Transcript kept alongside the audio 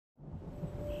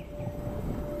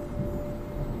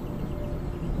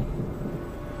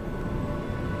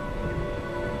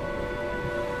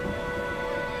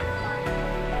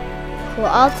Ko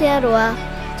Aotearoa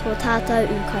tō tātou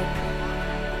ukaipu.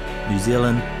 New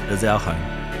Zealand is our home.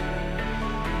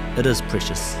 It is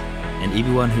precious, and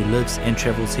everyone who lives and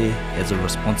travels here has a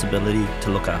responsibility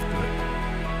to look after it.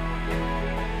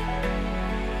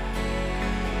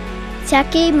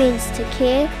 Tiaki means to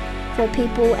care for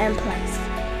people and place.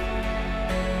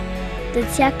 The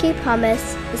Tiaki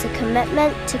Promise is a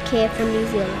commitment to care for New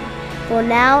Zealand, for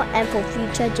now and for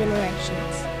future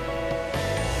generations.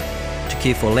 To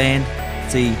care for land,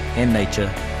 sea and nature,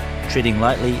 treading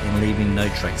lightly and leaving no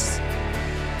trace.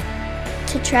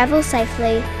 To travel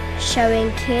safely, showing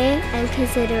care and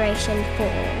consideration for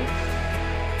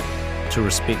all. To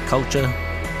respect culture,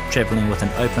 travelling with an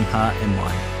open heart and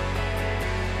mind.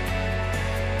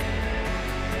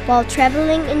 While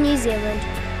travelling in New Zealand,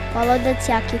 follow the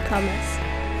Tiaki Promise.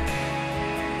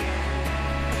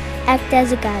 Act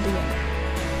as a guardian.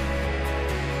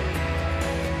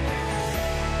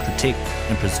 Protect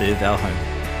and preserve our home.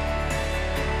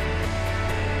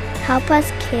 Help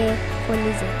us care for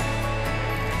New Zealand.